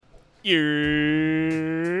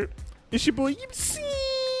Yeah. It's your boy Yipsy.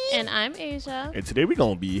 And I'm Asia. And today we're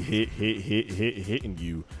going to be hitting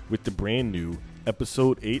you with the brand new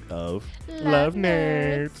episode 8 of Love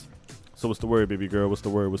Nerds. So what's the word, baby girl? What's the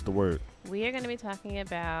word? We are going to be talking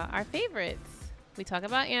about our favorites. We talk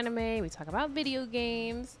about anime. We talk about video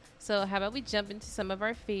games. So how about we jump into some of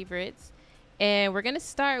our favorites? And we're going to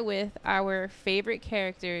start with our favorite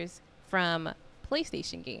characters from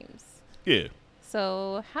PlayStation games. Yeah.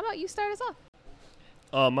 So how about you start us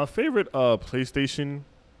off? My favorite PlayStation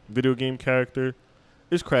video game character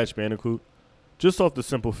is Crash Bandicoot. Just off the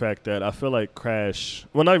simple fact that I feel like Crash,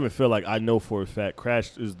 well, not even feel like, I know for a fact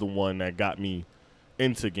Crash is the one that got me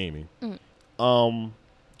into gaming. Mm.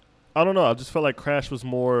 I don't know. I just felt like Crash was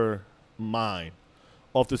more mine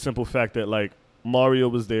off the simple fact that, like, Mario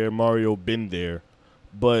was there, Mario been there,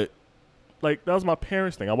 but, like, that was my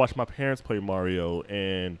parents' thing. I watched my parents play Mario,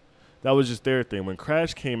 and that was just their thing. When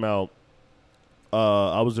Crash came out,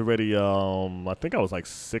 I was already, I think I was like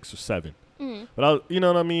 6 or 7. Mm. But, you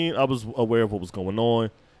know what I mean? I was aware of what was going on,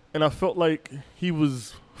 and I felt like he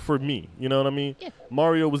was for me. You know what I mean? Yeah.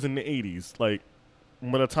 Mario was in the 80s. Like,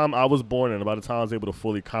 by the time I was born and by the time I was able to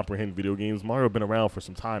fully comprehend video games, Mario had been around for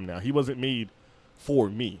some time now. He wasn't made for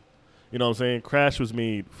me. You know what I'm saying? Crash was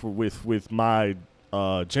made for with my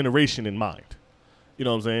generation in mind. You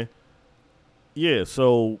know what I'm saying? Yeah,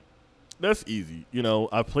 so that's easy. You know,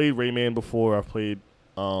 I played Rayman before. I played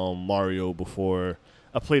Mario before.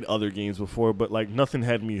 I played other games before, but, like, nothing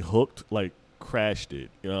had me hooked like Crash did.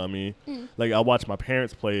 You know what I mean? Mm. Like, I watched my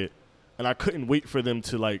parents play it, and I couldn't wait for them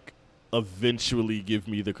to, like, eventually give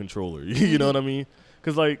me the controller. You know what I mean?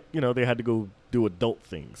 Because, like, you know, they had to go do adult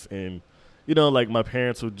things. And, you know, like, my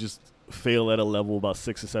parents would just fail at a level about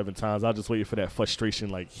 6 or 7 times. I just waited for that frustration,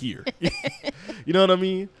 like, here. You know what I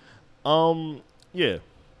mean? Yeah.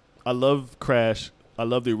 I love Crash. I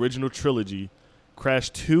love the original trilogy. Crash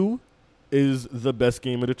 2 is the best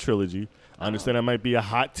game of the trilogy. I understand that might be a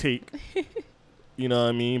hot take. You know what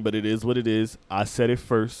I mean? But it is what it is. I said it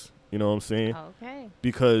first. You know what I'm saying? Okay.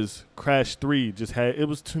 Because Crash 3 just it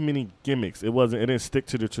was too many gimmicks. It didn't stick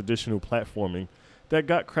to the traditional platforming that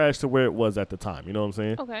got Crash to where it was at the time. You know what I'm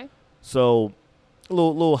saying? Okay. So, a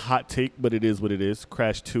little hot take, but it is what it is.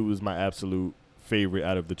 Crash 2 is my absolute favorite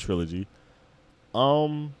out of the trilogy.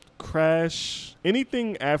 Crash,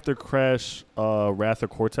 anything after Crash, Wrath of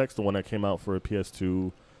Cortex, the one that came out for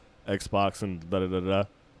PS2, Xbox, and da-da-da-da,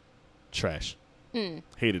 trash. Mm.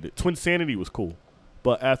 Hated it. Twinsanity was cool.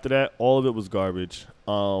 But after that, all of it was garbage.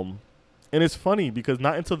 And it's funny because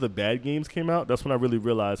not until the bad games came out, that's when I really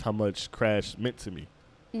realized how much Crash meant to me.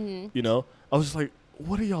 Mm. You know? I was just like,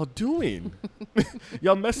 what are y'all doing?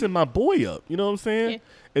 Y'all messing my boy up. You know what I'm saying? Yeah.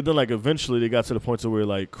 And then, like, eventually they got to the point to where,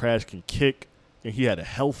 like, Crash can kick, and he had a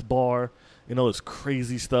health bar, and all this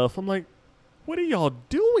crazy stuff. I'm like, what are y'all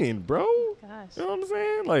doing, bro? Gosh. You know what I'm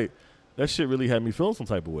saying? Like, that shit really had me feeling some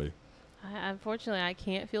type of way. Unfortunately, I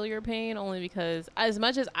can't feel your pain only because as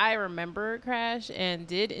much as I remember Crash and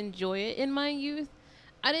did enjoy it in my youth,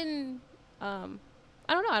 I didn't, I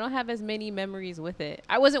don't know. I don't have as many memories with it.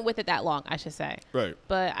 I wasn't with it that long, I should say. Right.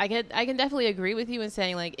 But I can definitely agree with you in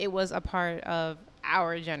saying, like, it was a part of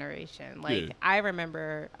our generation. Like, Yeah. I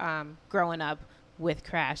remember growing up with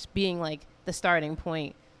Crash being, like, the starting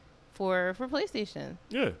point for PlayStation.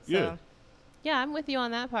 Yeah, So, yeah, I'm with you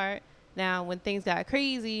on that part. Now, when things got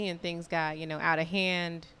crazy and things got, you know, out of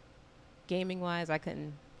hand, gaming wise, I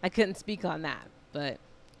couldn't speak on that. But,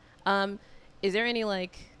 is there any,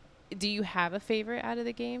 like, do you have a favorite out of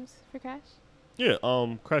the games for Crash? Yeah,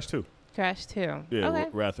 Crash 2. Crash 2. Yeah, Okay.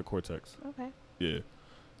 Wrath of Cortex. Okay. Yeah.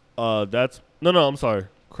 I'm sorry.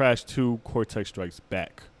 Crash 2 Cortex Strikes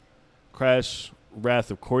Back. Crash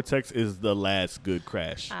Wrath of Cortex is the last good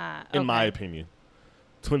Crash, in my opinion.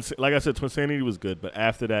 Like I said, Twinsanity was good, but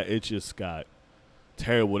after that, it just got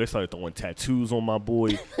terrible. They started throwing tattoos on my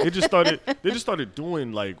boy. They just started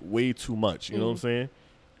doing, like, way too much. You know what I'm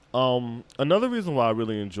saying? Another reason why I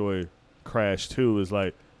really enjoy Crash 2 is,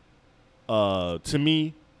 like, to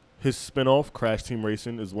me, his spinoff, Crash Team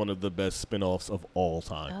Racing, is one of the best spinoffs of all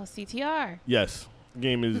time. Oh, CTR. Yes. The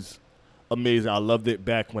game is amazing. I loved it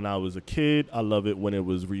back when I was a kid. I love it when it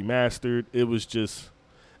was remastered. It was just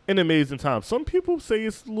an amazing time. Some people say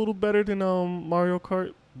it's a little better than Mario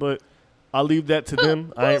Kart, but I'll leave that to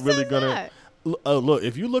them. I ain't really gonna look.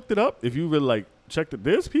 If you looked it up, if you really, like, checked it,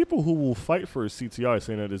 there's people who will fight for a CTR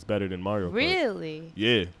saying that it's better than Mario Kart. Really?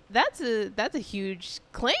 Yeah. That's a huge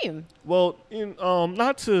claim. Well,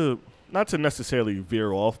 not to necessarily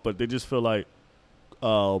veer off, but they just feel like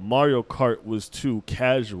Mario Kart was too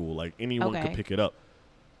casual. Like, anyone could pick it up.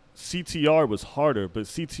 CTR was harder, but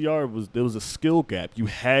there was a skill gap. You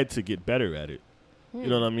had to get better at it. You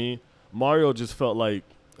know what I mean? Mario just felt like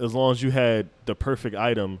as long as you had the perfect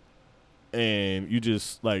item and you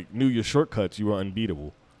just like knew your shortcuts, you were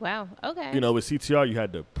unbeatable. Wow. Okay. You know, with CTR you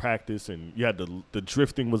had to practice and you had the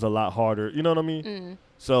drifting was a lot harder. You know what I mean?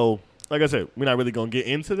 So, like I said, we're not really going to get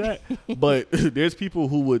into that, but there's people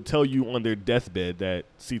who would tell you on their deathbed that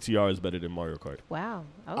CTR is better than Mario Kart. Wow.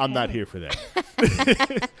 Okay. I'm not here for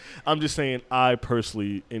that. I'm just saying I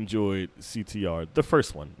personally enjoyed CTR. The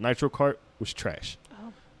first one, Nitro Kart, was trash.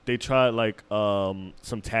 Oh. They tried like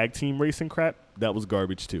some tag team racing crap. That was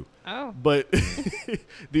garbage too. Oh. But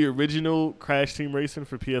the original Crash Team Racing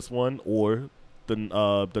for PS1 or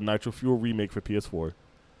the Nitro Fuel remake for PS4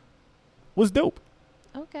 was dope.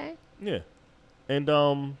 Okay. Yeah. And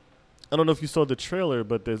I don't know if you saw the trailer,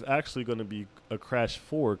 but there's actually going to be a Crash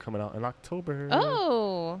 4 coming out in October.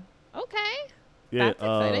 Oh. Okay. Yeah, That's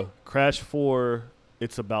exciting. Crash 4,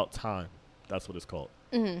 It's About Time. That's what it's called.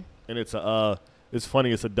 Mm-hmm. And it's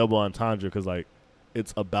funny, it's a double entendre because like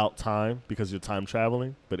it's about time because you're time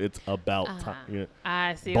traveling, but it's about time. Yeah.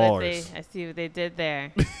 I see Bars. I see what they did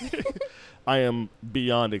there. I am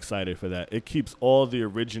beyond excited for that. It keeps all the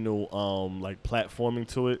original like platforming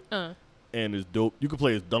to it, and it's dope. You can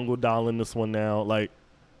play as Dungle Doll in this one now. Like,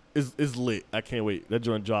 it's lit. I can't wait. That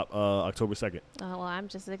joint drop October 2nd. Oh well, I'm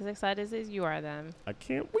just as excited as you are then. I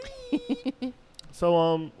can't wait.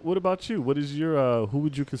 So what about you? What is your who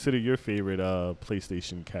would you consider your favorite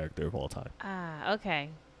PlayStation character of all time? Okay.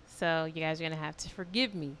 So you guys are gonna have to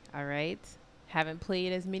forgive me. All right. Haven't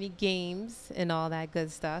played as many games and all that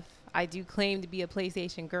good stuff. I do claim to be a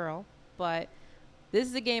PlayStation girl, but this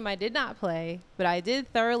is a game I did not play, but I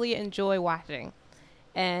did thoroughly enjoy watching.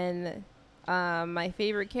 And my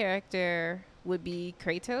favorite character would be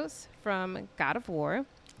Kratos from God of War.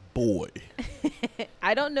 Boy.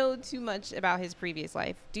 I don't know too much about his previous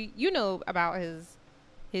life. Do you know about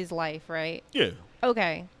his life, right? Yeah.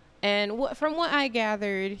 Okay. And from what I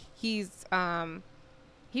gathered, he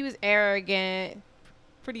was arrogant,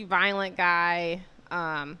 pretty violent guy,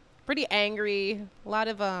 pretty angry. A lot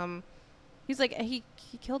of he's like he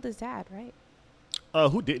killed his dad, right?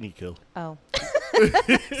 Who didn't he kill? Oh.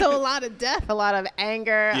 So a lot of death, a lot of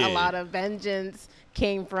anger, Yeah. a lot of vengeance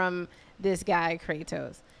came from this guy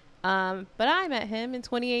Kratos. But I met him in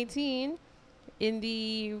 2018 in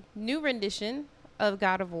the new rendition of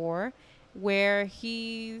God of War, where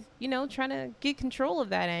he's, trying to get control of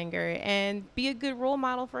that anger and be a good role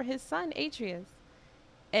model for his son, Atreus.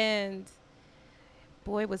 And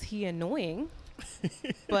boy, was he annoying.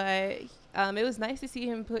 But it was nice to see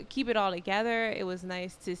him keep it all together. It was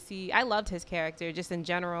nice to see. I loved his character just in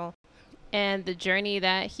general. And the journey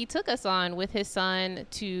that he took us on with his son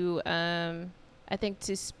to, I think,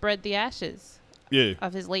 to spread the ashes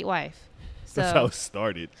of his late wife. So, that's how it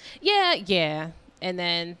started. Yeah. And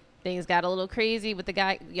then things got a little crazy with the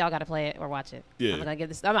guy. Y'all got to play it or watch it. Yeah. I'm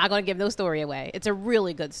not going to give no story away. It's a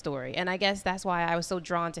really good story. And I guess that's why I was so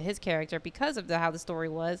drawn to his character, because of how the story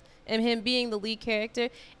was and him being the lead character.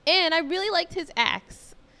 And I really liked his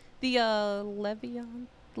axe. The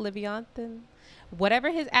Leviathan.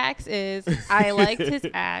 Whatever his axe is, I liked his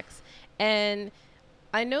axe. And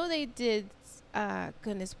I know they did,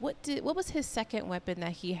 goodness, what was his second weapon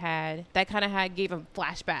that he had that kind of gave him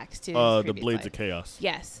flashbacks to his The Blades life? of Chaos.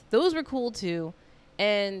 Yes, those were cool too.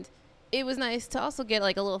 And it was nice to also get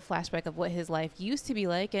like a little flashback of what his life used to be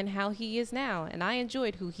like and how he is now. And I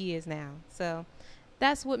enjoyed who he is now. So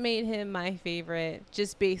that's what made him my favorite,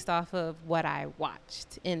 just based off of what I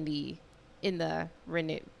watched in the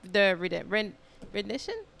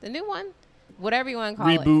rendition, the new one, whatever you want to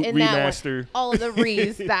call Reboot, it. In remaster. All of the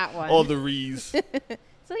rees, that one. All the rees.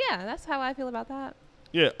 So yeah, that's how I feel about that.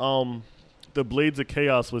 Yeah, the Blades of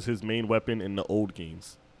Chaos was his main weapon in the old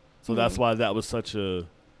games. So that's why that was such a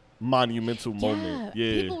monumental moment.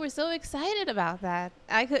 Yeah. People were so excited about that.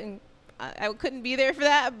 I couldn't be there for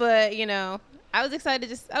that, but I was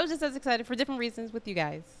excited. I was just as excited for different reasons with you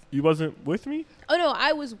guys. You wasn't with me? Oh no,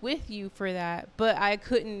 I was with you for that, but I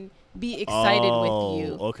couldn't be excited with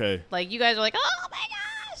you. Okay. Like you guys are like, oh my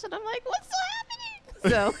gosh, and I'm like, what's so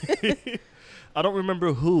happening? So I don't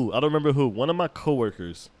remember who. One of my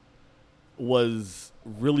coworkers was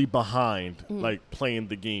really behind, like playing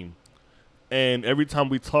the game, and every time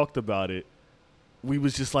we talked about it, we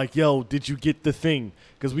was just like, "Yo, did you get the thing?"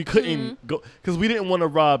 Because we couldn't go, because we didn't want to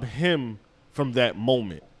rob him from that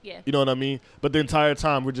moment. yeah. You know what I mean? But the entire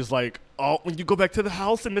time we're just like, "Oh, when you go back to the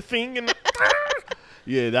house and the thing and."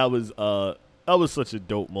 Yeah, that was such a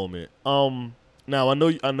dope moment. Now I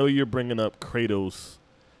know you're bringing up Kratos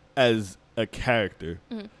as a character,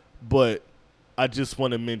 but I just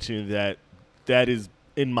want to mention that is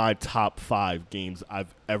in my top 5 games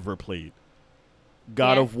I've ever played.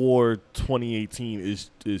 God Yeah. of War 2018 is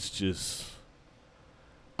just,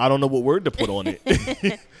 I don't know what word to put on it.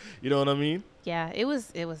 You know what I mean? Yeah, it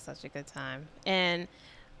was such a good time, and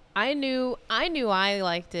I knew I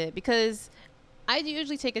liked it because I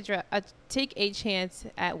usually take a chance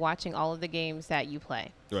at watching all of the games that you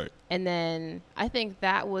play. Right. And then I think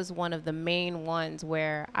that was one of the main ones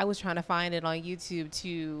where I was trying to find it on YouTube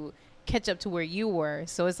to catch up to where you were.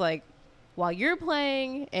 So it's like while you're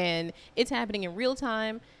playing and it's happening in real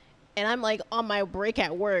time, and I'm like on my break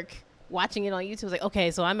at work watching it on YouTube. It's like,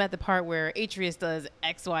 okay, so I'm at the part where Atreus does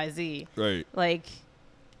XYZ. Right. Like,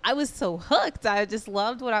 I was so hooked. I just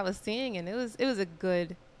loved what I was seeing, and it was a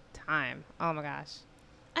good time. Oh my gosh,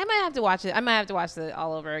 I might have to watch it. I might have to watch it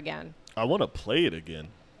all over again. I want to play it again.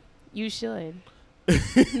 You should.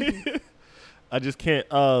 I just can't.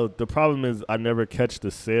 The problem is I never catch the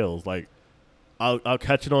sales. Like, I'll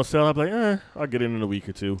catch it on sale. I'll be like, I'll get it in a week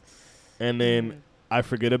or two, and then I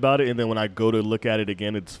forget about it. And then when I go to look at it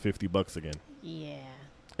again, it's $50 again. Yeah.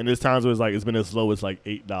 And there's times where it's been as low as like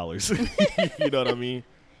 $8. You know what I mean?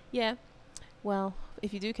 Yeah. Well,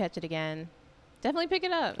 if you do catch it again, definitely pick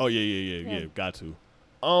it up. Oh yeah. Got to.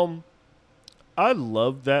 I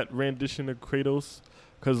love that rendition of Kratos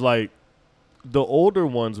because like the older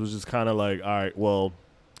ones was just kind of like, all right, well,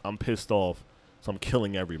 I'm pissed off, so I'm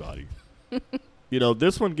killing everybody. You know,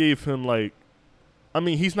 this one gave him like, I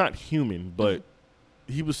mean, he's not human, but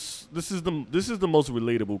he was. This is the most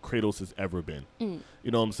relatable Kratos has ever been.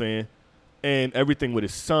 You know what I'm saying? And everything with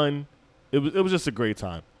his son, it was just a great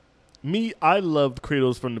time. Me, I loved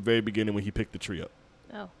Kratos from the very beginning when he picked the tree up.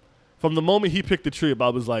 Oh. From the moment he picked the tree up, I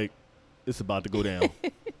was like, it's about to go down.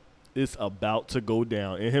 It's about to go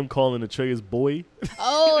down. And him calling Atreus boy.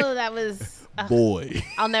 Oh, that was boy.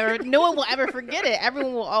 No one will ever forget it.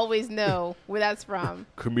 Everyone will always know where that's from.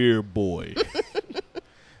 Come here, boy.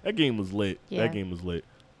 That game was lit. Yeah. That game was lit.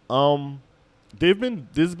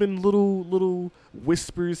 There's been little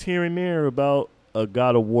whispers here and there about a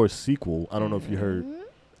God of War sequel. I don't know if you heard.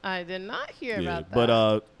 I did not hear about that.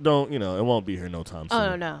 But don't, it won't be here no time soon.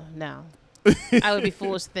 Oh no. I would be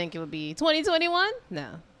foolish to think it would be 2021. No.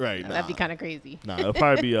 Right. No, Nah. that'd be kind of crazy. Nah, it'll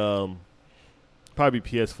probably be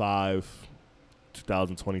PS5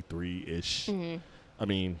 2023-ish. I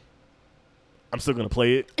mean, I'm still gonna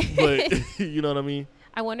play it, but you know what I mean?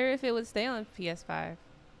 I wonder if it would stay on PS5.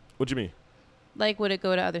 What you mean? Like, would it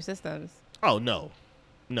go to other systems? Oh no.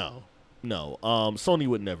 Sony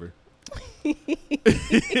would never.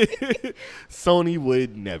 Sony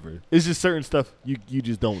would never. It's just certain stuff you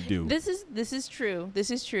just don't do. This is true.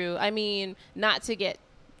 This is true. I mean, not to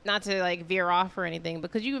like veer off or anything,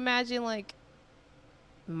 but could you imagine like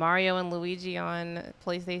Mario and Luigi on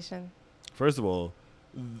PlayStation? First of all,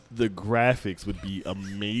 the graphics would be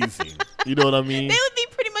amazing. You know what I mean? They would be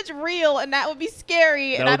pretty much real, and that would be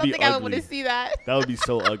scary. That and I would don't be think I would ugly. want to see that. That would be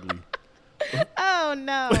so ugly. Oh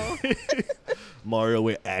no. Mario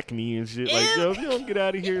with acne and shit. Like, yo, if you don't get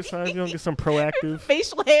out of here, son, if you don't get some proactive.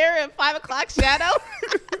 Facial hair and 5 o'clock shadow.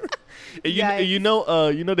 And you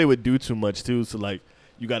know they would do too much too. So like,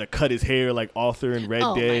 you got to cut his hair like Arthur in Red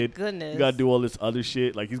Oh Dead. my goodness. You got to do all this other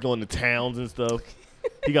shit. Like he's going to towns and stuff.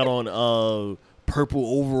 He got on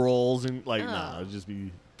purple overalls and like, nah, it'd just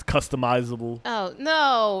be customizable. Oh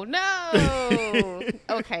no.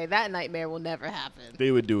 Okay, that nightmare will never happen. They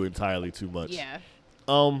would do entirely too much. Yeah.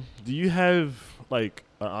 Do you have like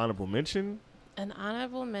an honorable mention? An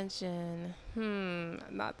honorable mention.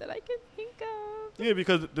 Not that I can think of. Yeah,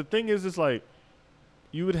 because the thing is, it's like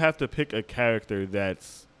you would have to pick a character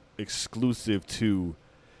that's exclusive to.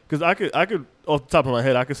 Because I could off the top of my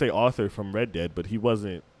head, I could say Arthur from Red Dead, but he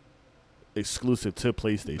wasn't exclusive to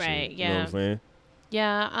PlayStation. Right, You know what I'm saying?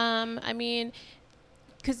 Yeah. I mean,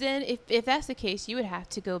 because then if that's the case, you would have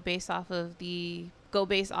to go based off of PlayStation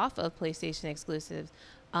exclusives.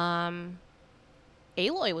 Aloy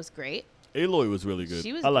was great. Aloy was really good.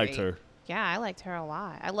 She was I liked great. her. Yeah, I liked her a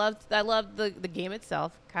lot. I loved the game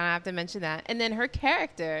itself. Kind of have to mention that. And then her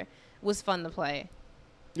character was fun to play.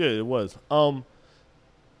 Yeah, it was. I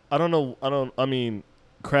mean,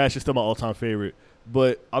 Crash is still my all-time favorite,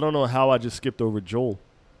 but I don't know how I just skipped over Joel.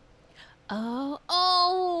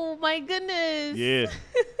 Oh my goodness. Yeah.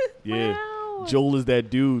 Yeah. Wow. Joel is that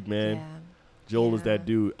dude, man. Yeah. Joel is that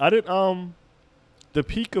dude. I did the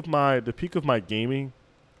peak of my gaming,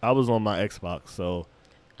 I was on my Xbox, so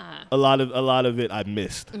a lot of it I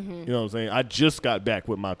missed. Mm-hmm. You know what I'm saying? I just got back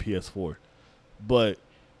with my PS4. But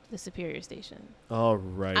The Superior Station. all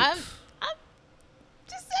right. I'm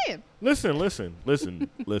just saying.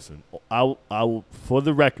 Listen. I will, for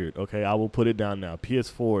the record, okay, I will put it down now.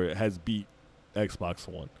 PS4 has beat Xbox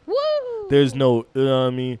One. Woo! There's no, you know what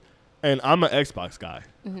I mean? And I'm an Xbox guy.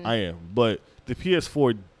 Mm-hmm. I am. But the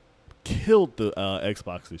PS4 killed the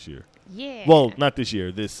Xbox this year. Yeah. Well, not this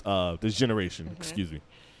year. This generation. Mm-hmm. Excuse me.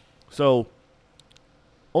 So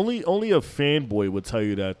only a fanboy would tell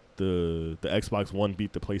you that the Xbox One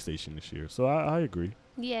beat the PlayStation this year. So I agree.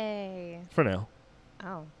 Yay. For now.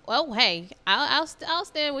 Oh. Well, hey, I'll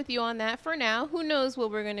stand with you on that for now. Who knows what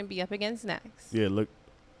we're going to be up against next? Yeah, look.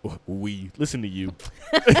 Listen to you.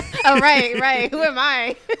 Oh, right. Who am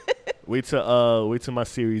I? Wait till my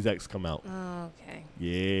Series X come out. Okay.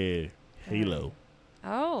 Yeah. Halo.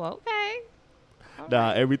 Oh, okay.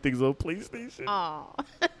 Nah, everything's on PlayStation. Oh.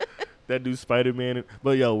 That new Spider-Man.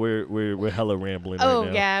 But yo, we're hella rambling right now.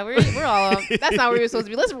 Oh yeah, we're all. That's not where we're supposed to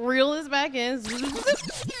be. Let's reel this back in,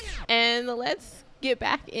 and let's get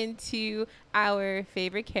back into our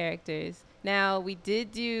favorite characters. Now we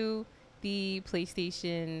did do the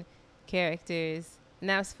PlayStation characters, and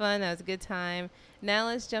that was fun. That was a good time. Now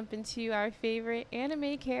let's jump into our favorite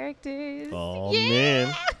anime characters. Oh Yeah!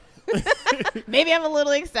 man. Maybe I'm a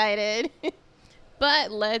little excited,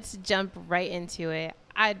 but let's jump right into it.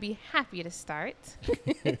 I'd be happy to start.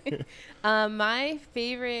 My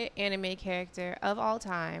favorite anime character of all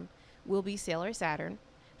time will be Sailor Saturn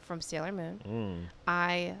from Sailor Moon.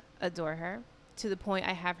 I adore her to the point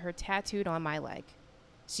I have her tattooed on my leg.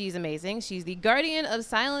 She's amazing. She's the guardian of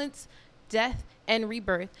silence, death, and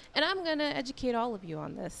rebirth. And I'm going to educate all of you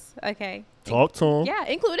on this, okay? Talk to him. Yeah,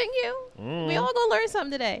 including you. We all going to learn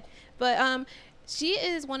something today. But she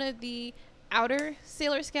is one of the outer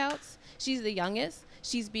Sailor Scouts. She's the youngest.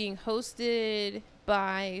 She's being hosted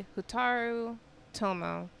by Hotaru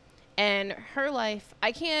Tomo. And her life,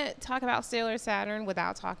 I can't talk about Sailor Saturn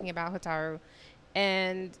without talking about Hotaru.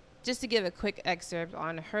 And just to give a quick excerpt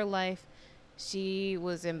on her life, she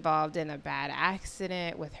was involved in a bad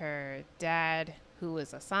accident with her dad, who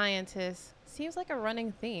was a scientist. Seems like a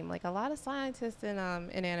running theme, like a lot of scientists in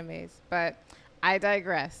animes. But I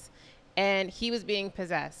digress. And he was being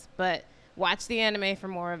possessed. But watch the anime for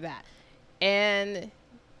more of that. And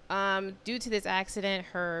due to this accident,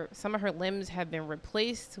 some of her limbs have been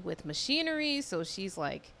replaced with machinery, so she's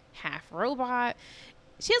like half robot.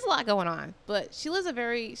 She has a lot going on, but she's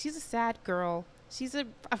a sad girl. She's a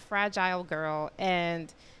fragile girl,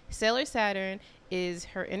 and Sailor Saturn is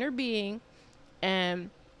her inner being, and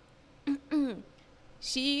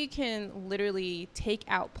she can literally take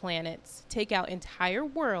out planets, take out entire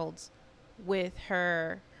worlds with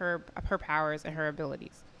her powers and her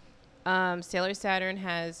abilities. Sailor Saturn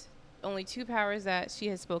has only two powers that she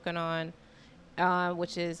has spoken on,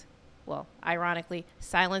 which is, well, ironically,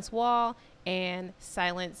 Silence Wall and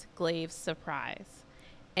Silence Glaive Surprise.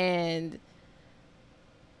 And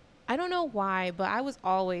I don't know why, but I was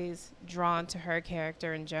always drawn to her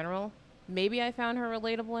character in general. Maybe I found her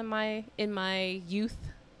relatable in my youth.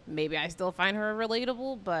 Maybe I still find her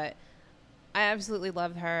relatable, but I absolutely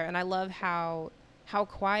loved her, and I love how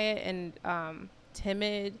quiet and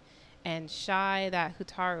timid and shy that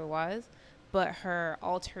Hotaru was, but her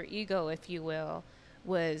alter ego, if you will,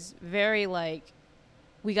 was very like,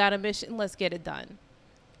 we got a mission, let's get it done.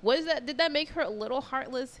 Did that make her a little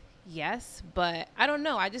heartless? Yes, but I don't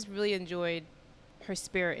know. I just really enjoyed her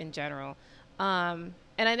spirit in general. And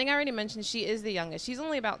I think I already mentioned she is the youngest. She's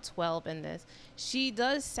only about 12 in this. She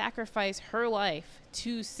does sacrifice her life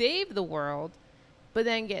to save the world, but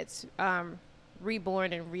then gets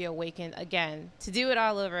reborn and reawakened again to do it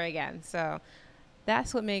all over again. So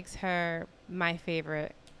that's what makes her my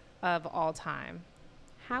favorite of all time.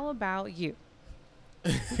 How about you?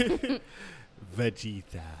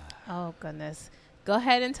 Vegeta. Oh, goodness. Go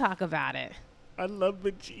ahead and talk about it. I love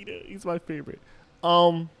Vegeta. He's my favorite.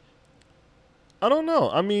 I don't know.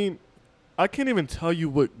 I mean, I can't even tell you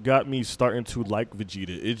what got me starting to like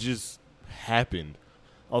Vegeta. It just happened.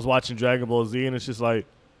 I was watching Dragon Ball Z, and it's just like,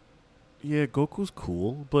 yeah, Goku's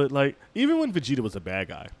cool. But, like, even when Vegeta was a bad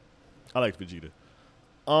guy, I liked Vegeta.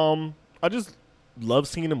 I just love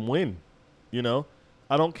seeing him win, you know?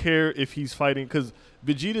 I don't care if he's fighting, because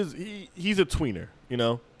Vegeta's, he's a tweener, you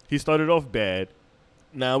know? He started off bad.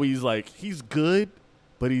 Now he's good,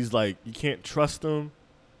 but he's like, you can't trust him.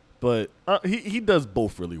 But he does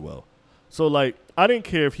both really well. So, like, I didn't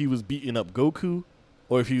care if he was beating up Goku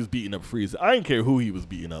or if he was beating up Frieza. I didn't care who he was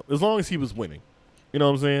beating up, as long as he was winning. You know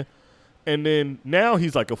what I'm saying? And then now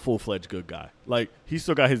he's like a full-fledged good guy. Like, he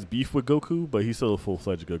still got his beef with Goku, but he's still a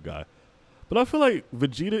full-fledged good guy. But I feel like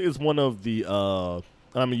Vegeta is one of the, I'm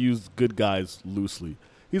going to use good guys loosely.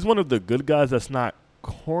 He's one of the good guys that's not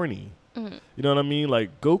corny. Mhm. You know what I mean? Like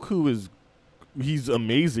he's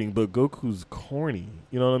amazing, but Goku's corny.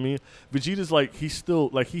 You know what I mean? Vegeta's like he's still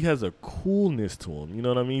like he has a coolness to him. You know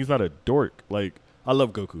what I mean? He's not a dork. Like I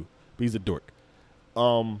love Goku, but he's a dork.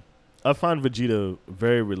 I find Vegeta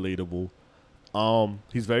very relatable.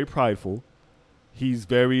 He's very prideful. He's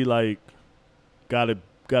very like gotta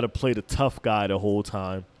play the tough guy the whole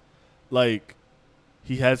time. Like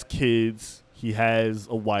he has kids, he has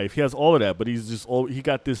a wife, he has all of that, but he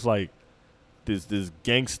got this like this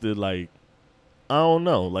gangster like I don't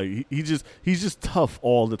know, like he's just tough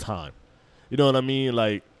all the time. You know what I mean?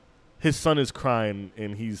 Like his son is crying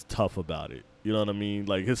and he's tough about it. You know what I mean?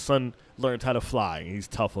 Like his son learned how to fly and he's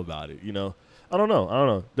tough about it, you know? I don't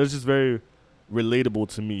know. That's just very relatable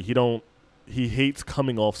to me. He hates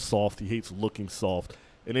coming off soft. He hates looking soft.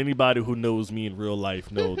 And anybody who knows me in real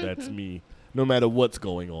life know that's me. No matter what's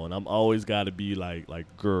going on, I'm always got to be like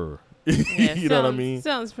grr. Yeah, you know what I mean?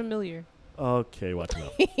 Sounds familiar. Okay, watch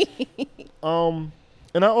out.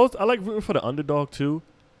 And I like rooting for the underdog too.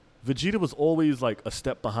 Vegeta was always like a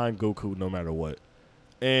step behind Goku no matter what.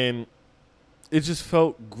 And it just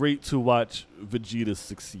felt great to watch Vegeta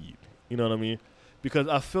succeed. You know what I mean? Because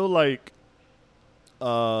I feel like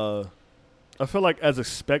as a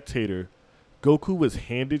spectator, Goku was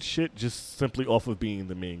handed shit just simply off of being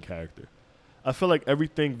the main character. I feel like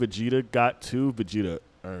everything Vegeta got to, Vegeta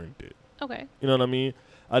earned it. Okay. You know what I mean?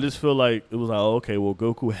 I just feel like it was like, oh, okay, well,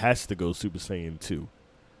 Goku has to go Super Saiyan 2.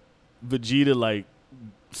 Vegeta, like,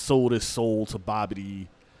 sold his soul to Babidi.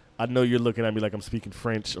 I know you're looking at me like I'm speaking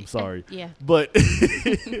French. I'm sorry. Yeah. But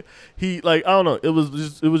he, like, I don't know. It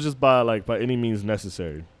was just by any means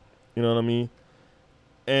necessary. You know what I mean?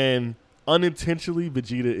 And unintentionally,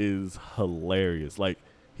 Vegeta is hilarious. Like,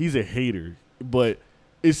 he's a hater, but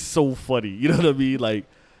it's so funny. You know what I mean? Like,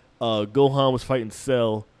 Gohan was fighting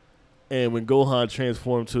Cell, and when Gohan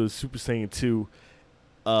transformed to Super Saiyan 2,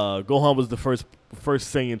 Gohan was the first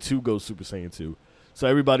Saiyan to go Super Saiyan 2. So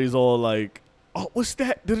everybody's all like, oh, what's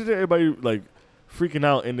that? Everybody, like, freaking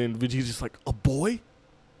out, and then Vegeta's just like, a boy?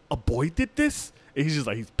 A boy did this? And he's just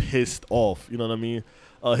like, he's pissed off. You know what I mean?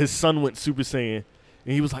 His son went Super Saiyan,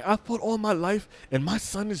 and he was like, I fought all my life, and my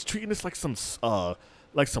son is treating this like some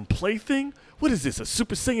plaything? What is this, a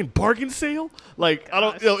Super Saiyan bargain sale? Like, I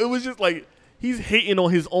don't, it was just like, he's hating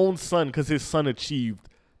on his own son because his son achieved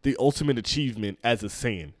the ultimate achievement as a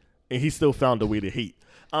Saiyan, and he still found a way to hate.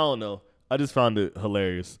 I don't know. I just found it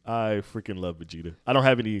hilarious. I freaking love Vegeta. I don't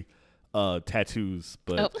have any tattoos,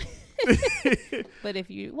 but but if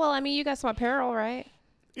you, well, I mean, you got some apparel, right?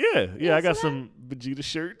 Yeah, I got some Vegeta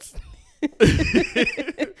shirts. So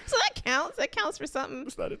that counts. That counts for something.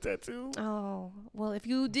 It's not a tattoo. Oh, well, if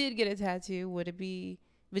you did get a tattoo, would it be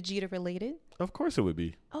Vegeta related? Of course it would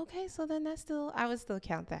be. Okay, so then I would still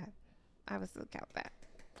count that.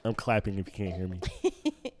 I'm clapping if you can't hear me.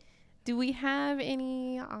 Do we have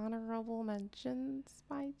any honorable mentions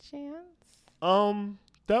by chance?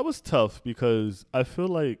 That was tough because I feel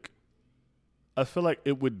like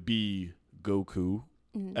it would be Goku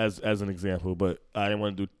as an example, but I didn't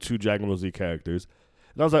want to do two Dragon Ball Z characters.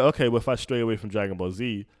 And I was like, okay, well, if I stray away from Dragon Ball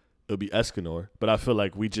Z, it'll be Escanor. But I feel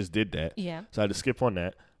like we just did that. Yeah. So I had to skip on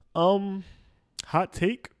that. Hot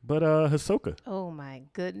take, but Hisoka. Oh my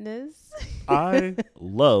goodness. I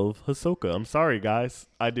love Hisoka. I'm sorry, guys.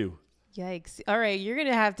 I do. Yikes. All right, you're going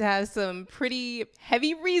to have some pretty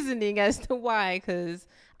heavy reasoning as to why, because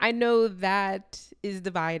I know that is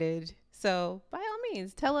divided. So, by all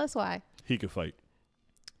means, tell us why. He could fight.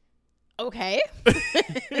 Okay.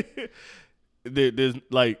 There's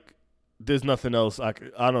nothing else. I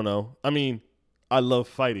don't know. I mean, I love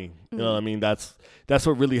fighting. You know what I mean? That's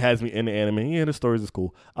what really has me in the anime. Yeah, the stories is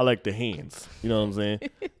cool. I like the hands. You know what I'm saying?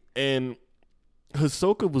 And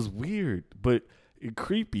Hisoka was weird, but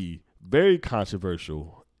creepy. Very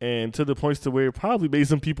controversial, and to the points to where it probably made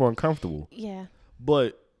some people uncomfortable. Yeah.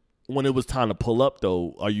 But when it was time to pull up,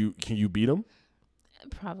 though, can you beat him?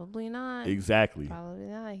 Probably not. Exactly. Probably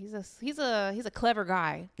not. He's a clever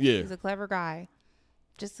guy. Yeah. He's a clever guy.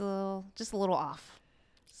 Just a little off.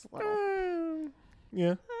 Just a little.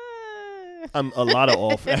 Yeah. I'm a lot of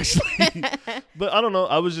off actually, but I don't know.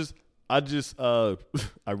 I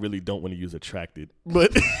really don't want to use attracted,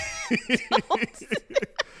 but.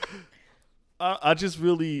 I just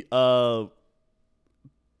really took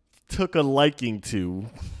a liking to.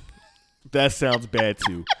 That sounds bad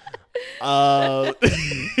too. I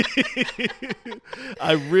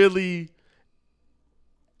really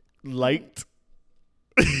liked.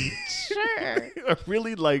 Sure. I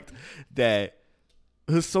really liked that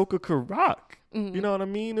Hisoka could rock. Mm-hmm. You know what I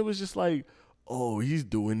mean? It was just like, oh, he's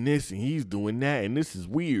doing this and he's doing that, and this is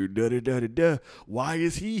weird. Da da da da da. Why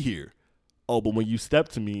is he here? oh, but when you step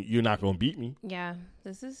to me, you're not gonna beat me. Yeah,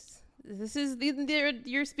 this is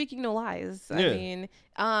you're speaking no lies. Yeah.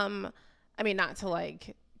 I mean, not to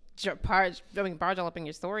like barge all up in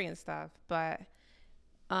your story and stuff, but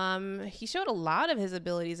he showed a lot of his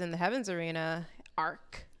abilities in the Heaven's Arena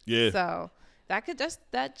arc. Yeah. So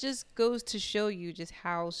that just goes to show you just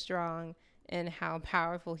how strong and how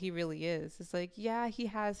powerful he really is. It's like, yeah, he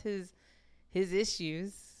has his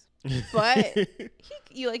issues, but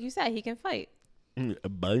like you said, he can fight.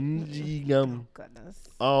 Bungee Oh goodness.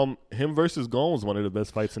 Him versus Gon was one of the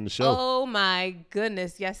best fights in the show. Oh my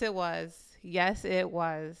goodness. Yes, it was. Yes, it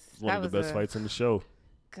was. One of the best fights in the show.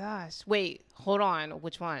 Gosh. Wait, hold on.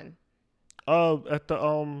 Which one? At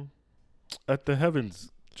the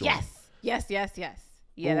Heavens joint. Yes.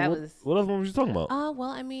 Yeah, that was. What other one was you talking about? Well,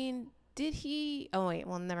 I mean, did he? Oh wait,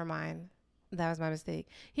 well, never mind. That was my mistake.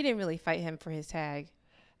 He didn't really fight him for his tag.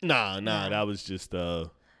 Nah, that was just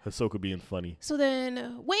Hisoka being funny. So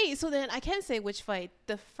then I can say which fight: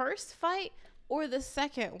 the first fight or the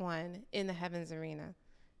second one in the Heaven's Arena.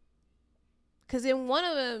 Because in one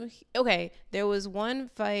of them, there was one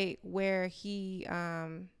fight where he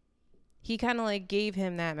kind of like gave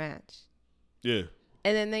him that match. Yeah.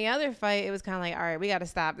 And then the other fight, it was kind of like, all right, we got to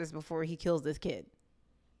stop this before he kills this kid.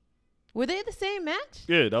 Were they the same match?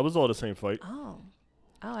 Yeah, that was all the same fight. Oh,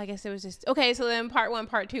 I guess it was just okay. So then, part 1,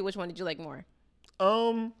 part 2, which one did you like more?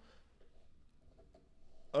 I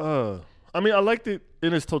mean, I liked it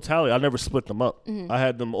in its totality. I never split them up. Mm-hmm. I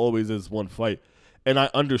had them always as one fight, and I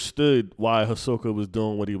understood why Hisoka was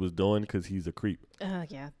doing what he was doing because he's a creep. Oh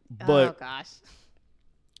yeah. But oh gosh.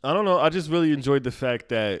 I don't know. I just really enjoyed the fact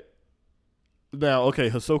that now,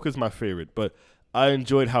 Hisoka's my favorite, but I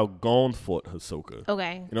enjoyed how Gon fought Hisoka.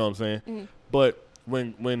 Okay. You know what I'm saying? Mm-hmm. But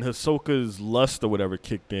when Hisoka's lust or whatever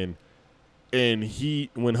kicked in, and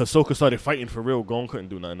when Hisoka started fighting for real, Gon couldn't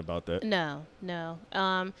do nothing about that. No.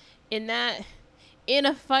 In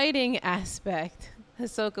a fighting aspect,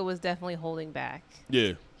 Hisoka was definitely holding back.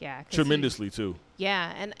 Yeah. Yeah. Tremendously too.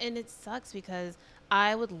 Yeah, and it sucks because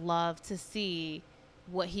I would love to see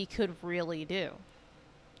what he could really do.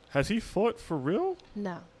 Has he fought for real?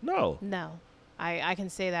 No. I can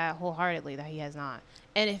say that wholeheartedly that he has not.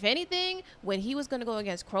 And if anything, when he was going to go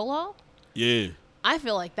against Krollo, Yeah. I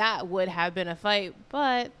feel like that would have been a fight,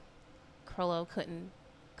 but Krollo couldn't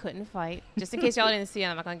fight. Just in case y'all didn't see it,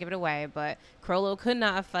 I'm not going to give it away, but Krollo could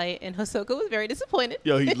not fight, and Hisoka was very disappointed.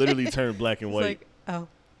 Yo, he literally turned black and white. Like, oh.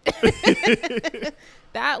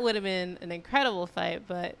 That would have been an incredible fight,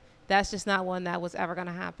 but that's just not one that was ever going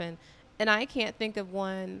to happen. And I can't think of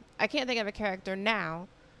a character now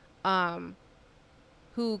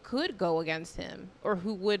who could go against him or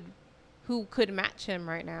who could match him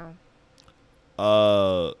right now.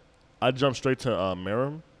 I jumped straight to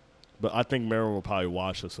Meruem, but I think Meruem will probably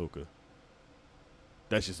wash Hisoka.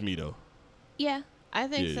 That's just me though. Yeah, I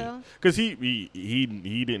think so. Because he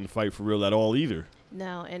didn't fight for real at all either.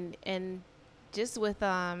 No, and just with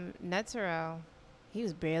Netero, he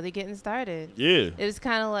was barely getting started. Yeah. It was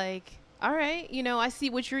kind of like, all right, I see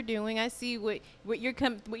what you're doing. I see what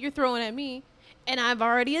you're throwing at me, and I've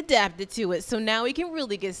already adapted to it. So now we can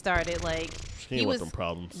really get started. Like he was them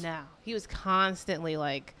problems. No, he was constantly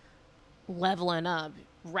like leveling up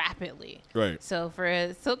rapidly. Right. So for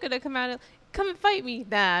Hisoka to come and fight me,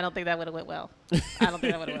 nah, I don't think that would have went well.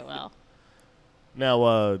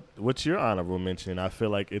 Now, what's your honorable mention? I feel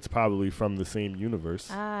like it's probably from the same universe.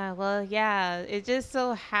 Well, yeah. It just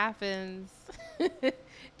so happens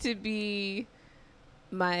to be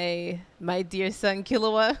my dear son,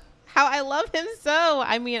 Killua. How I love him so.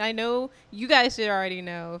 I mean, I know you guys should already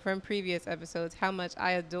know from previous episodes how much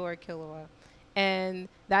I adore Killua. And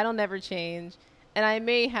that'll never change. And I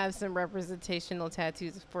may have some representational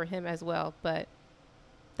tattoos for him as well, but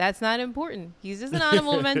that's not important. He's just an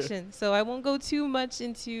honorable mention, so I won't go too much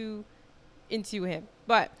into him.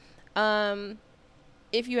 But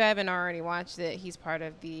if you haven't already watched it, he's part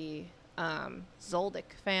of the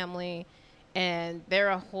Zoldyck family, and they're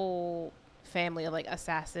a whole family of like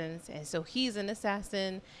assassins, and so he's an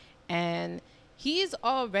assassin, and he's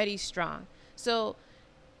already strong. So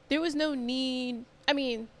there was no need. I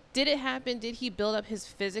mean, did it happen? Did he build up his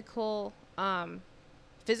physical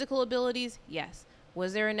abilities? Yes.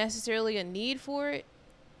 Was there necessarily a need for it?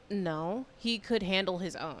 No. He could handle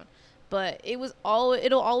his own. But it'll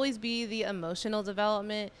always be the emotional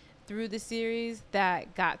development through the series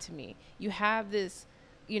that got to me. You have this,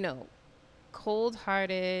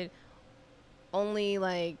 cold-hearted,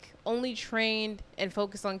 only trained and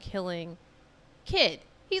focused on killing kid.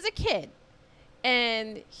 He's a kid.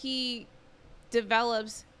 And he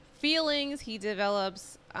develops feelings. He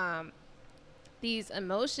develops these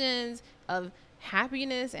emotions of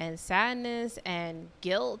happiness and sadness and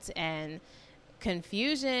guilt and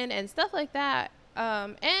confusion and stuff like that.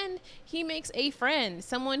 And he makes a friend,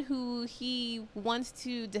 someone who he wants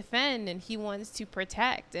to defend and he wants to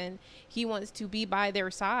protect and he wants to be by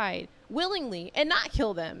their side willingly and not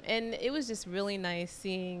kill them. And it was just really nice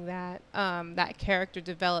seeing that that character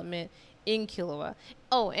development in Killua.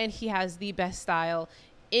 Oh, and he has the best style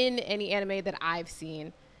in any anime that I've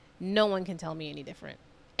seen. No one can tell me any different.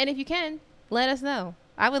 And if you can, let us know.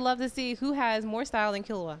 I would love to see who has more style than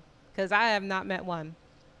Killua, because I have not met one.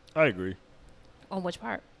 I agree. On which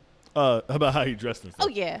part? About how he dressed and stuff. Oh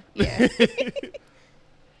yeah, yeah.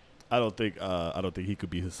 I don't think he could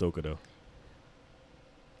be Hisoka though.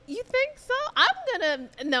 You think so?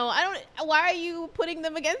 No, I don't. Why are you putting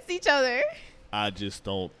them against each other? I just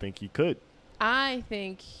don't think he could. I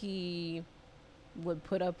think he would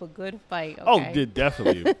put up a good fight. Okay? Oh,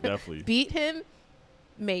 definitely. Beat him?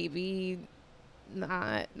 Maybe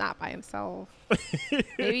not by himself.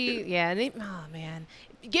 Maybe, yeah. Oh man,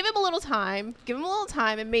 give him a little time.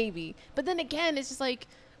 And maybe. But then again, it's just like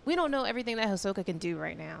we don't know everything that Hisoka can do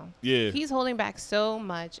right now. Yeah, he's holding back so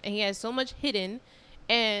much, and he has so much hidden.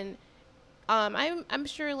 And I'm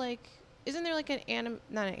sure, like, isn't there like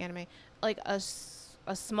not an anime, like a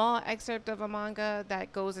small excerpt of a manga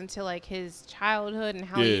that goes into like his childhood and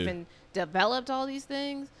how he even developed all these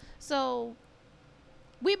things. So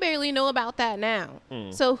we barely know about that now.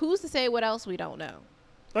 So who's to say what else we don't know?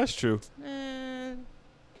 That's true. Killua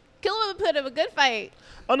would put up a good fight.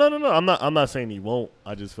 Oh no! I'm not saying he won't.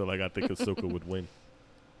 I just feel like I think Hisoka would win.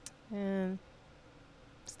 And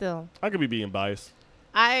still, I could be being biased.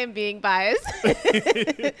 I am being biased.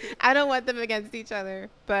 I don't want them against each other,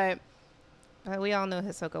 but we all know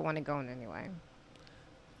Hisoka wanted going anyway.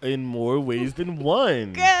 In more ways than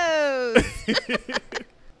one. Goes.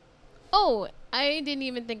 Oh, I didn't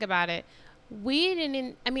even think about it.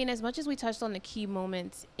 As much as we touched on the key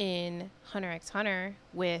moments in Hunter x Hunter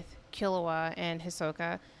with Killua and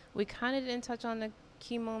Hisoka, we kind of didn't touch on the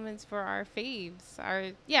key moments for our faves,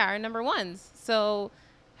 our number ones. So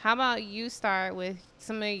how about you start with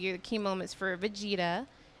some of your key moments for Vegeta,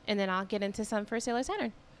 and then I'll get into some for Sailor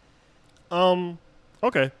Saturn.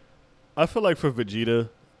 Okay. I feel like for Vegeta,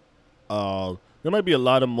 there might be a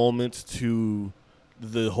lot of moments to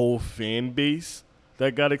the whole fan base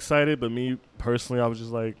that got excited, but me personally, I was just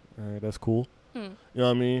like, all right, that's cool. You know what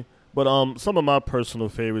I mean? But some of my personal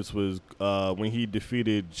favorites was when he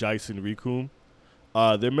defeated Jaice and Riku.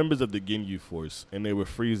 They're members of the Ginyu Force, and they were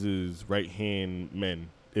Frieza's right-hand men,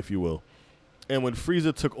 if you will. And when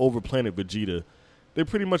Frieza took over Planet Vegeta, they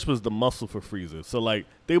pretty much was the muscle for Frieza. So, like,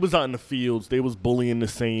 they was out in the fields. They was bullying the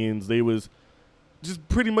Saiyans. They was just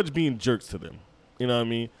pretty much being jerks to them. You know what I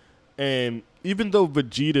mean? And even though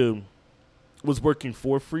Vegeta was working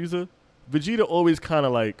for Frieza, Vegeta always kind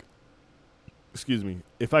of like, excuse me,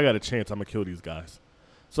 if I got a chance, I'm going to kill these guys.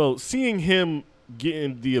 So, seeing him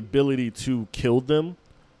getting the ability to kill them,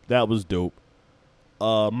 that was dope.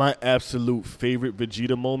 My absolute favorite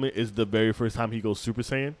Vegeta moment is the very first time he goes Super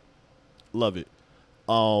Saiyan. Love it.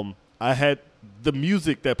 I had the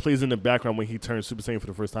music that plays in the background when he turns Super Saiyan for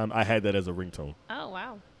the first time. I had that as a ringtone. Oh,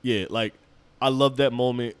 wow. Yeah, like, I love that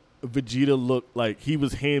moment. Vegeta looked like he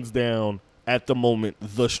was hands down, at the moment,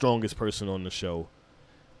 the strongest person on the show.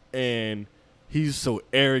 And he's so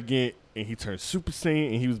arrogant, and he turned Super Saiyan,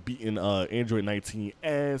 and he was beating Android 19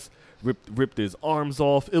 ass, ripped his arms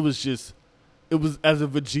off. It was, as a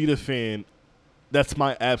Vegeta fan, that's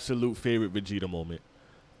my absolute favorite Vegeta moment.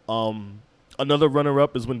 Another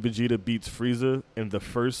runner-up is when Vegeta beats Frieza in the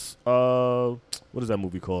first, what is that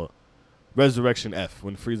movie called? Resurrection F,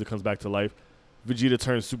 when Frieza comes back to life. Vegeta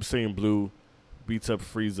turns Super Saiyan Blue, beats up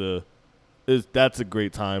Frieza. That's a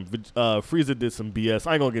great time. Frieza did some BS.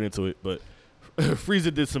 I ain't gonna get into it, but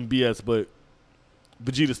Frieza did some BS, but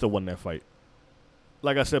Vegeta still won that fight.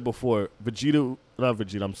 Like I said before, Frieza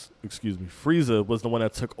was the one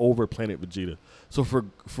that took over Planet Vegeta. So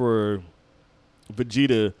for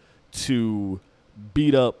Vegeta to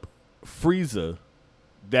beat up Frieza,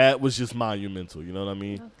 that was just monumental. You know what I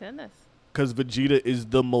mean? Oh, goodness. Because Vegeta is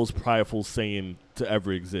the most prideful Saiyan to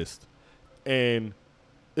ever exist. And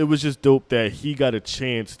it was just dope that he got a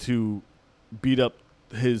chance to beat up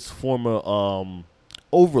his former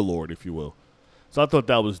overlord, if you will. So I thought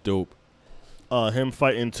that was dope. Him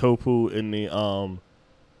fighting Toppo in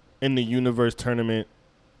the universe tournament,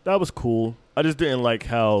 that was cool. I just didn't like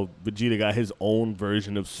how Vegeta got his own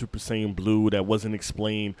version of Super Saiyan Blue that wasn't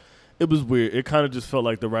explained. It was weird. It kind of just felt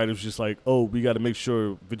like the writers was just like, oh, we got to make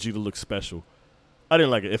sure Vegeta looks special. I didn't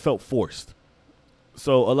like it. It felt forced.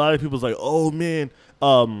 So a lot of people's like, oh, man,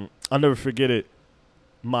 I'll never forget it.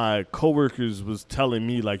 my coworkers was telling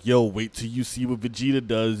me like, yo, wait till you see what Vegeta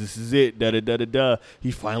does. This is it. Da da da da da.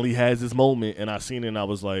 He finally has his moment. And I seen it and I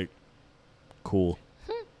was like, cool.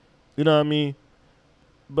 You know what I mean?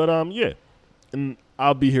 But yeah. And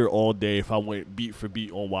I'll be here all day if I went beat for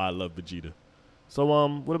beat on why I love Vegeta. So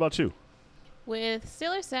what about you? With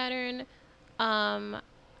Sailor Saturn,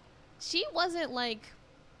 she wasn't like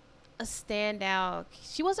a standout.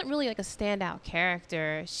 She wasn't really like a standout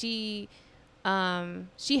character. She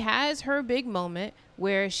has her big moment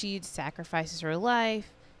where she sacrifices her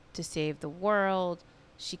life to save the world.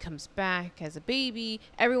 She comes back as a baby.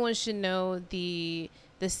 Everyone should know the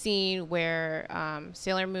scene where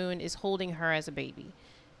Sailor Moon is holding her as a baby.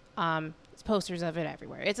 It's posters of it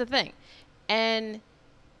everywhere. It's a thing. And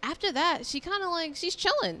after that, she kind of like, she's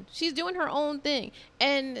chilling. She's doing her own thing.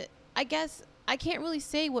 And I guess I can't really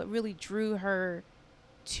say what really drew her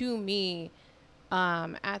to me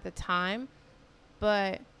at the time.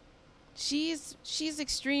 But she's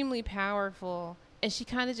extremely powerful, and she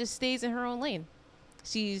kind of just stays in her own lane.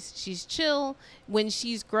 She's chill when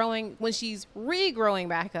she's regrowing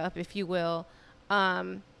back up, if you will.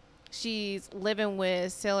 She's living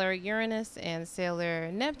with Sailor Uranus and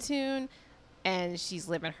Sailor Neptune, and she's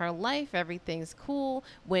living her life. Everything's cool.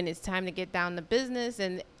 When it's time to get down to business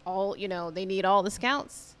and they need all the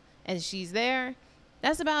scouts, and she's there.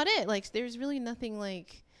 That's about it. Like, there's really nothing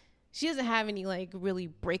like, she doesn't have any like really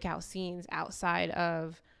breakout scenes outside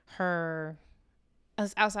of her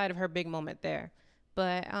big moment there.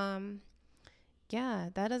 But yeah,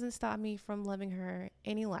 that doesn't stop me from loving her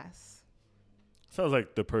any less. Sounds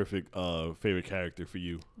like the perfect favorite character for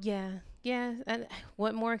you. Yeah. And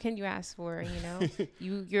what more can you ask for?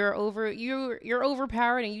 You're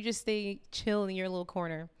overpowered and you just stay chill in your little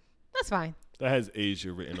corner. That's fine. That has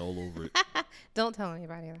Asia written all over it. Don't tell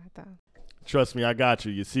anybody that though. Trust me, I got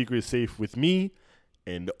you. Your secret is safe with me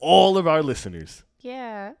and all of our listeners.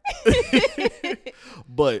 Yeah.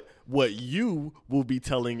 But what you will be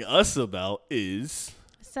telling us about is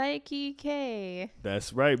Saiki K.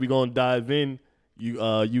 That's right. We're gonna dive in. You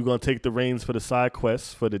gonna take the reins for the side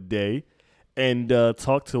quests for the day, and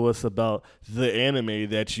talk to us about the anime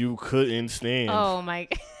that you couldn't stand. Oh my!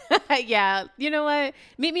 Yeah. You know what?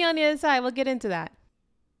 Meet me on the other side. We'll get into that.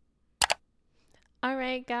 All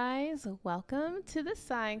right, guys, welcome to the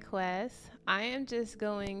side quest. I am just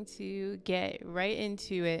going to get right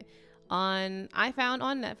into it. I found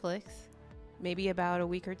on Netflix, maybe about a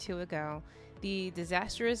week or two ago, The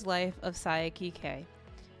Disastrous Life of Saiki K.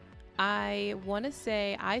 I want to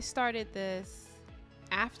say I started this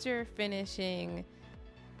after finishing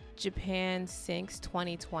Japan Sinks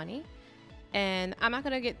 2020, and I'm not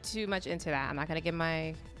going to get too much into that. I'm not going to give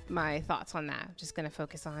my thoughts on that. I'm just going to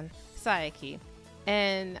focus on Saiki.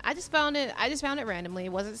 And I just found it randomly.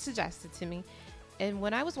 It wasn't suggested to me. And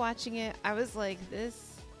when I was watching it, I was like,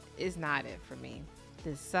 this is not it for me.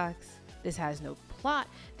 This sucks. This has no plot.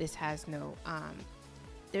 This has no,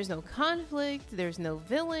 there's no conflict. There's no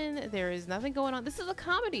villain. There is nothing going on. This is a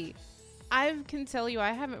comedy. I can tell you,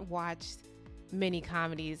 I haven't watched many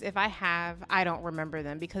comedies. If I have, I don't remember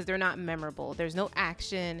them because they're not memorable. There's no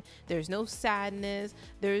action. There's no sadness.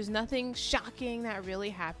 There's nothing shocking that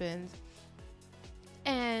really happens.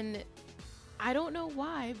 And I don't know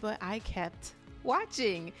why, but I kept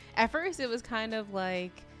watching. At first, it was kind of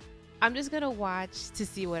like, I'm just going to watch to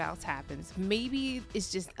see what else happens. Maybe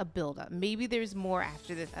it's just a buildup. Maybe there's more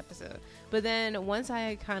after this episode. But then once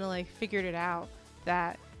I kind of like figured it out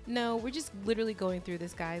that, no, we're just literally going through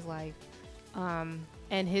this guy's life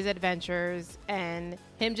and his adventures and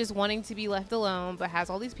him just wanting to be left alone, but has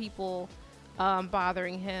all these people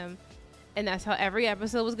bothering him. And that's how every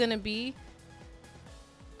episode was going to be.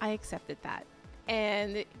 I accepted that.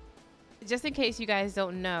 And just in case you guys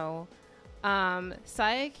don't know,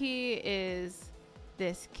 Saiki is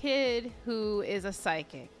this kid who is a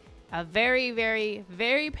psychic, a very, very,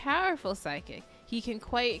 very powerful psychic. He can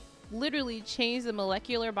quite literally change the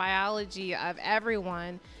molecular biology of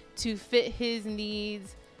everyone to fit his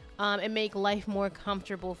needs and make life more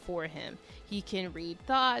comfortable for him. He can read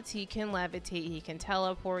thoughts, he can levitate, he can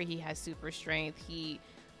teleport, he has super strength, he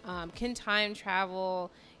can time travel.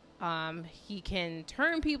 He can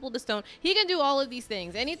turn people to stone. He can do all of these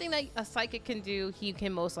things. Anything that a psychic can do, he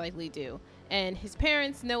can most likely do. And his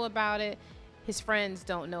parents know about it. His friends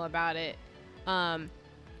don't know about it. And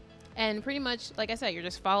pretty much, like I said, you're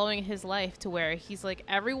just following his life to where he's like,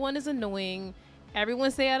 everyone is annoying.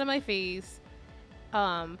 Everyone stay out of my face.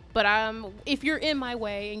 But if you're in my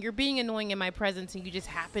way and you're being annoying in my presence and you just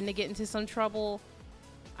happen to get into some trouble,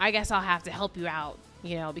 I guess I'll have to help you out.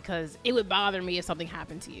 Because it would bother me if something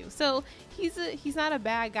happened to you. So he's not a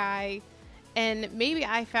bad guy. And maybe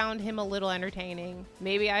I found him a little entertaining.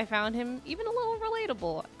 Maybe I found him even a little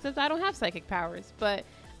relatable, except I don't have psychic powers. But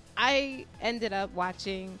I ended up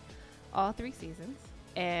watching all 3 seasons.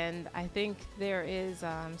 And I think there is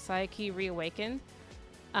Saiki Reawakened.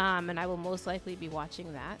 And I will most likely be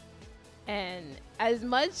watching that. And as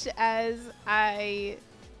much as I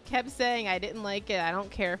kept saying I didn't like it, I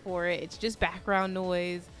don't care for it, it's just background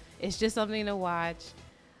noise, it's just something to watch,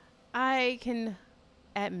 I can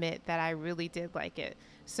admit that I really did like it.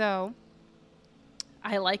 So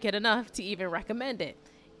I like it enough to even recommend it.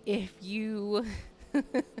 If you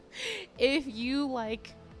if you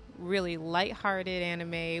like really lighthearted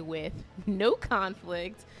anime with no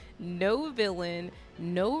conflict, no villain,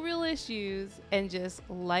 no real issues, and just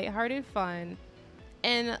lighthearted fun,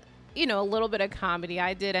 and a little bit of comedy.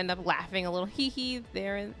 I did end up laughing a little hee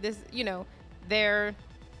there and this, there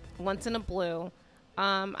once in a blue.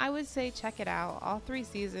 I would say check it out. All 3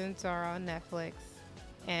 seasons are on Netflix,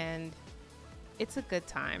 and it's a good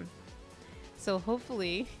time. So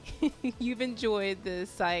hopefully you've enjoyed this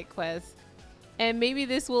side quest, and maybe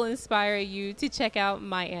this will inspire you to check out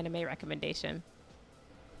my anime recommendation.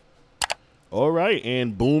 All right,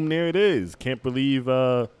 and boom, there it is. Can't believe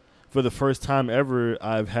for the first time ever,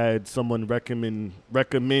 I've had someone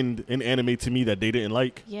recommend an anime to me that they didn't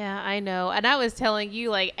like. Yeah, I know. And I was telling you,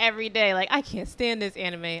 like, every day, like, I can't stand this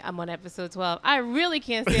anime. I'm on episode 12. I really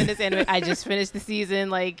can't stand this anime. I just finished the season.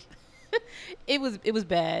 Like, it was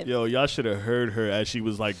bad. Yo, y'all should have heard her as she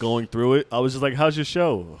was, like, going through it. I was just like, how's your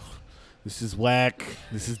show? This is whack.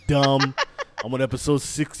 This is dumb. I'm on episode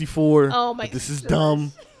 64. Oh, my God. This is gosh.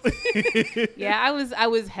 dumb. Yeah, I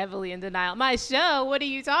was heavily in denial. My show, what are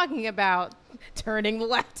you talking about? Turning the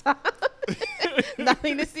laptop.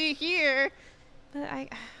 Nothing to see here. But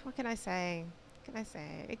what can I say?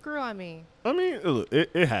 It grew on me. I mean, look,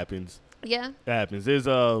 it happens. Yeah. It happens. There's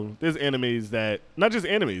animes that, not just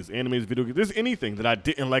animes, video games. There's anything that I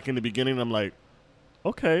didn't like in the beginning. I'm like,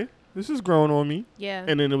 okay, this is growing on me. Yeah.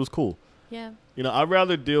 And then it was cool. Yeah. I'd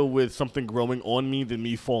rather deal with something growing on me than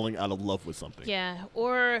me falling out of love with something. Yeah,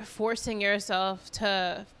 or forcing yourself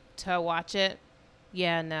to watch it.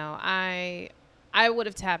 Yeah, no, I would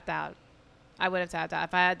have tapped out.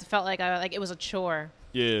 If I had felt like it was a chore.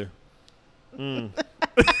 Yeah.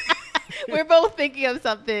 We're both thinking of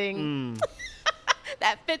something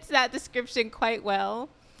that fits that description quite well.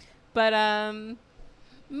 But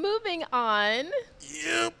moving on.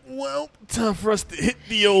 Yep. Well, time for us to hit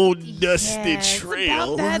the old dusty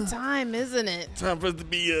trail. It's about that time, isn't it? Time for us to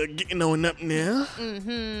be getting on up now.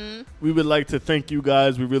 Mm-hmm. We would like to thank you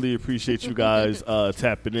guys. We really appreciate you guys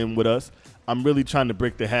tapping in with us. I'm really trying to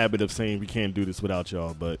break the habit of saying we can't do this without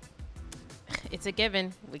y'all, but it's a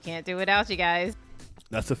given. We can't do it without you guys.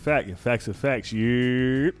 that's a fact. And facts are facts.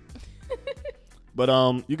 Yep. But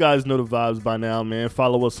you guys know the vibes by now, man.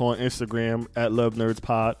 Follow us on Instagram at Love Nerds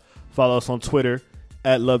Pod. Follow us on Twitter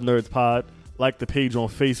at Love Nerds Pod. Like the page on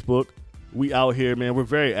Facebook. We out here, man. We're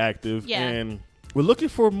very active. Yeah. And we're looking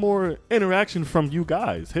for more interaction from you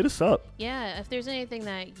guys. Hit us up. Yeah, if there's anything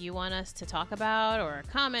that you want us to talk about or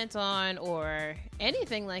comment on or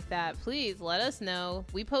anything like that, please let us know.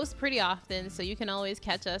 We post pretty often, so you can always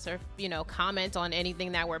catch us or, comment on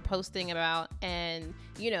anything that we're posting about. And,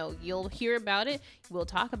 you'll hear about it. We'll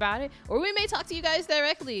talk about it. Or we may talk to you guys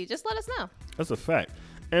directly. Just let us know. That's a fact.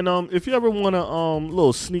 And if you ever want a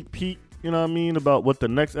little sneak peek, about what the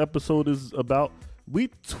next episode is about, we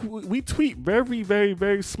tweet very, very,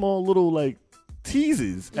 very small little like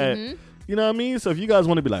teases at, So if you guys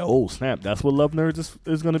want to be like, oh snap, that's what Love Nerds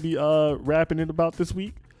is going to be rapping it about this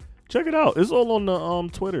week, check it out. It's all on the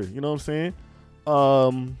Twitter. You know what I'm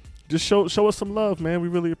saying? Just show us some love, man. We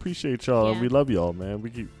really appreciate y'all. Yeah. We love y'all, man.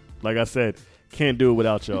 We keep, like I said, can't do it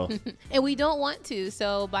without y'all. And we don't want to.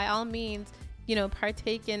 So by all means,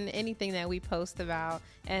 partake in anything that we post about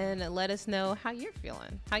and let us know how you're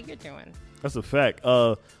feeling, how you're doing. That's a fact.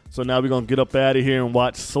 So now we're going to get up out of here and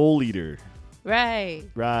watch Soul Eater. Right.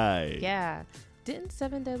 Yeah. Didn't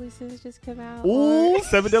 7 Deadly Sins just come out? Ooh,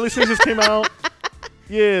 7 Deadly Sins just came out.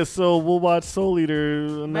 Yeah, so we'll watch Soul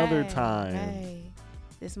Eater another time. Right.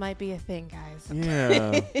 This might be a thing, guys.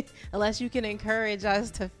 Yeah. Unless you can encourage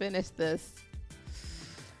us to finish this.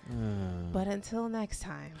 But until next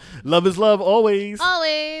time. Love is love always.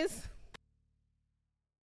 Always.